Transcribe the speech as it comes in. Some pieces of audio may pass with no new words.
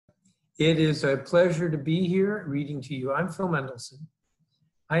It is a pleasure to be here reading to you. I'm Phil Mendelson.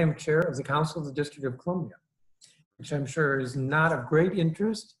 I am chair of the Council of the District of Columbia, which I'm sure is not of great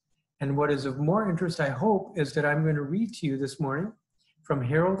interest. And what is of more interest, I hope, is that I'm going to read to you this morning from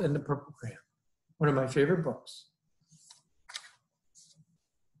Harold and the Purple Crayon, one of my favorite books.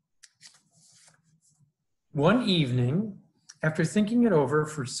 One evening, after thinking it over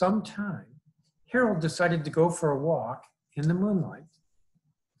for some time, Harold decided to go for a walk in the moonlight.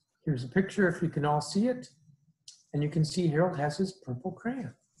 Here's a picture if you can all see it. And you can see Harold has his purple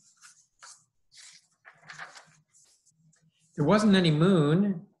crayon. There wasn't any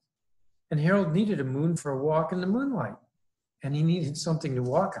moon, and Harold needed a moon for a walk in the moonlight. And he needed something to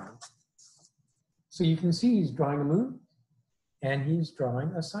walk on. So you can see he's drawing a moon, and he's drawing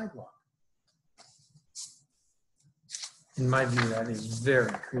a sidewalk. In my view, that is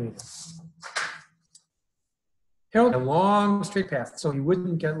very creative. Harold had a long straight path so he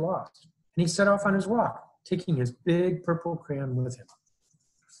wouldn't get lost. And he set off on his walk, taking his big purple crayon with him.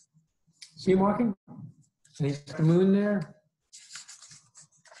 See him walking? And he's got the moon there.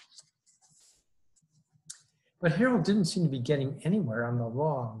 But Harold didn't seem to be getting anywhere on the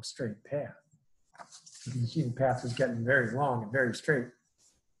long straight path. You can see the path was getting very long and very straight.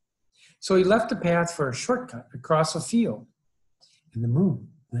 So he left the path for a shortcut across a field, and the moon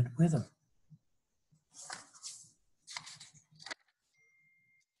went with him.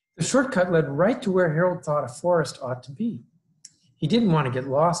 The shortcut led right to where Harold thought a forest ought to be. He didn't want to get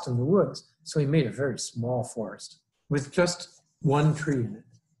lost in the woods, so he made a very small forest with just one tree in it.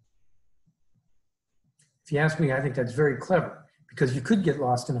 If you ask me, I think that's very clever because you could get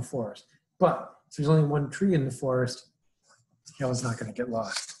lost in a forest, but if there's only one tree in the forest, Harold's not going to get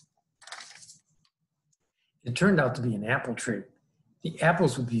lost. It turned out to be an apple tree. The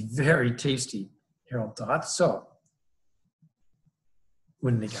apples would be very tasty, Harold thought, so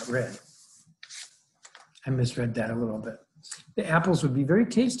when they got red. I misread that a little bit. The apples would be very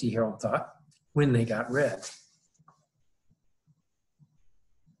tasty, Harold thought, when they got red.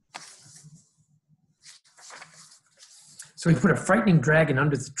 So he put a frightening dragon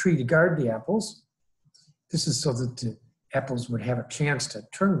under the tree to guard the apples. This is so that the apples would have a chance to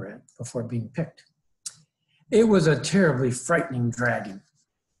turn red before being picked. It was a terribly frightening dragon.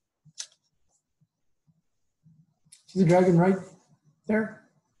 See the dragon right there?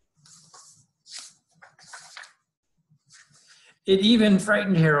 It even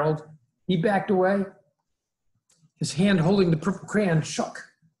frightened Harold. He backed away. His hand holding the purple crayon shook.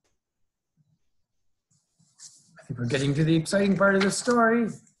 I think we're getting to the exciting part of the story.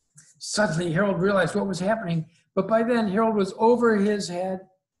 Suddenly, Harold realized what was happening, but by then, Harold was over his head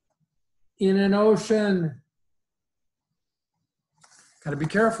in an ocean. Got to be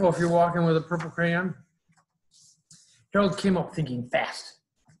careful if you're walking with a purple crayon. Harold came up thinking fast.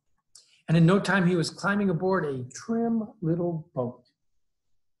 And in no time, he was climbing aboard a trim little boat.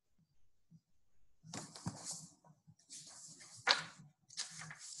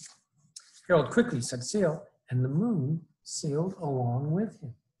 Harold quickly set sail, and the moon sailed along with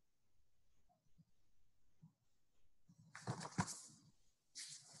him.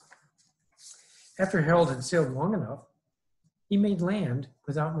 After Harold had sailed long enough, he made land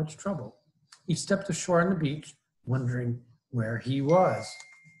without much trouble. He stepped ashore on the beach, wondering where he was.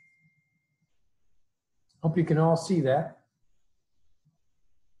 Hope you can all see that.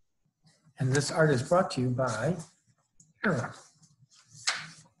 And this art is brought to you by Harold.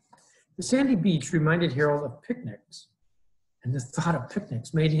 The sandy beach reminded Harold of picnics, and the thought of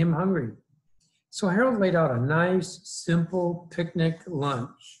picnics made him hungry. So Harold laid out a nice, simple picnic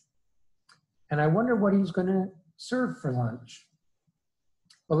lunch. And I wonder what he's going to serve for lunch.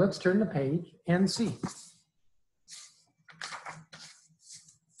 Well, let's turn the page and see.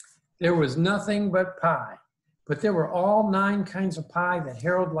 There was nothing but pie, but there were all 9 kinds of pie that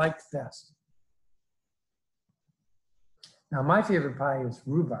Harold liked best. Now, my favorite pie is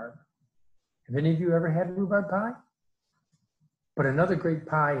rhubarb. Have any of you ever had rhubarb pie? But another great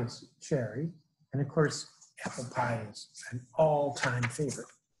pie is cherry, and of course, apple pie is an all-time favorite.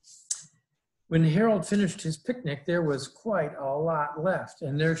 When Harold finished his picnic, there was quite a lot left,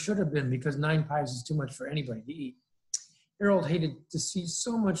 and there should have been because 9 pies is too much for anybody to eat. Harold hated to see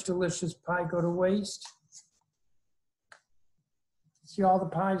so much delicious pie go to waste. See all the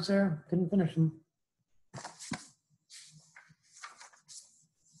pies there? Couldn't finish them.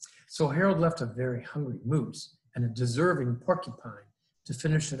 So Harold left a very hungry moose and a deserving porcupine to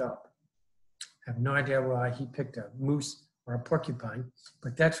finish it up. I have no idea why he picked a moose or a porcupine,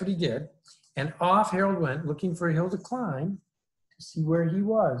 but that's what he did. And off Harold went looking for a hill to climb to see where he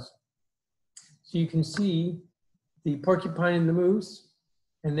was. So you can see the porcupine and the moose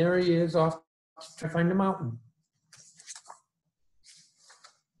And there he is off to find the mountain.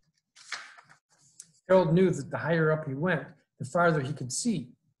 Harold knew that the higher up he went, the farther he could see.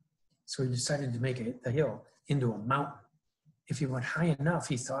 So he decided to make the hill into a mountain. If he went high enough,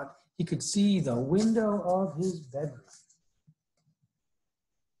 he thought he could see the window of his bedroom.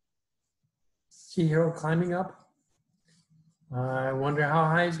 See Harold climbing up? I wonder how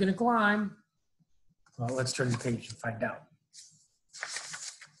high he's going to climb. Well, let's turn the page and find out.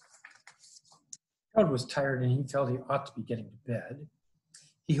 Harold was tired and he felt he ought to be getting to bed.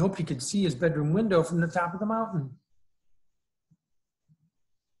 He hoped he could see his bedroom window from the top of the mountain.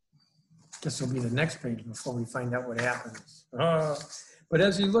 This will be the next page before we find out what happens. But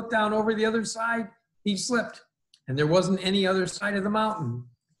as he looked down over the other side, he slipped, and there wasn't any other side of the mountain.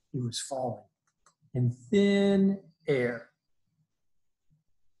 He was falling in thin air.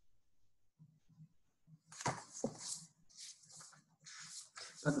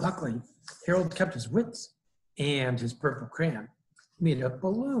 But luckily, Harold kept his wits and his purple crayon. He made a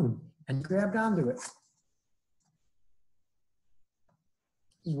balloon and grabbed onto it.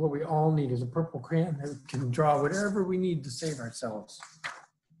 This is what we all need, is a purple crayon that can draw whatever we need to save ourselves.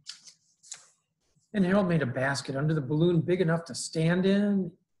 And Harold made a basket under the balloon big enough to stand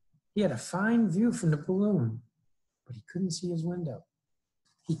in. He had a fine view from the balloon, but he couldn't see his window.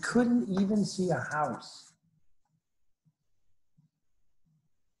 He couldn't even see a house.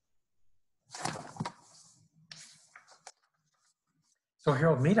 So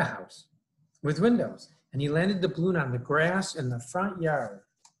Harold made a house with windows, and he landed the balloon on the grass in the front yard.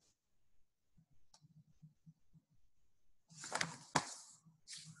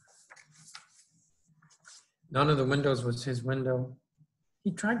 None of the windows was his window.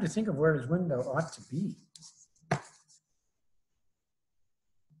 He tried to think of where his window ought to be.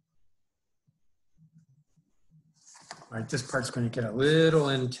 All right, this part's going to get a little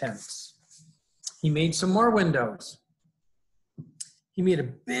intense. He made some more windows. He made a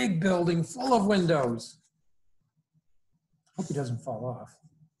big building full of windows. Hope he doesn't fall off.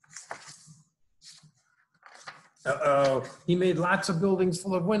 Uh-oh, he made lots of buildings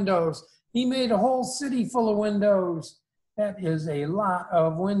full of windows. He made a whole city full of windows. That is a lot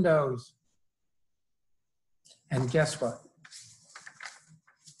of windows. And guess what?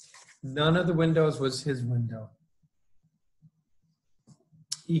 None of the windows was his window.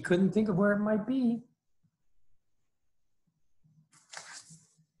 He couldn't think of where it might be.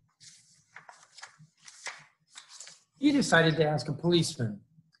 He decided to ask a policeman.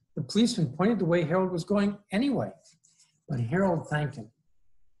 The policeman pointed the way Harold was going anyway, but Harold thanked him.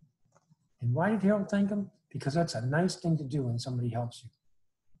 And why did Harold thank him? Because that's a nice thing to do when somebody helps you.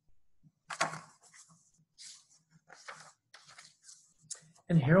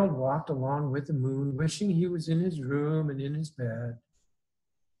 And Harold walked along with the moon, wishing he was in his room and in his bed.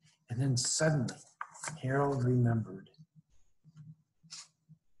 And then suddenly, Harold remembered.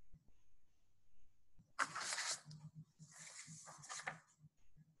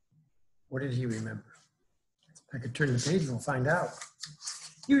 What did he remember? I could turn the page and we'll find out.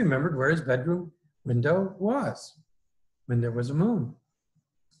 He remembered where his bedroom window was when there was a moon.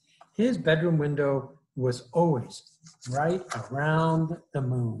 His bedroom window was always right around the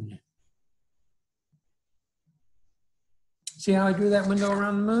moon. See how I drew that window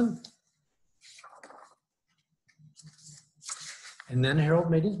around the moon? And then Harold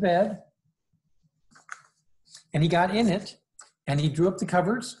made his bed, and he got in it, and he drew up the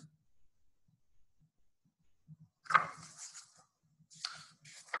covers.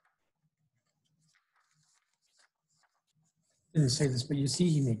 Didn't say this, but you see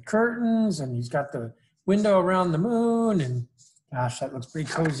he made curtains, and he's got the window around the moon, and gosh, that looks pretty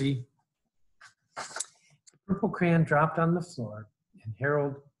cozy. The purple crayon dropped on the floor, and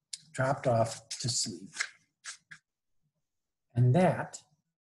Harold dropped off to sleep. And that,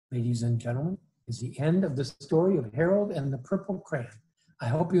 ladies and gentlemen, is the end of the story of Harold and the Purple Crayon. I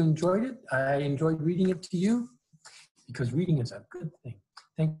hope you enjoyed it. I enjoyed reading it to you because reading is a good thing.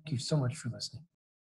 Thank you so much for listening.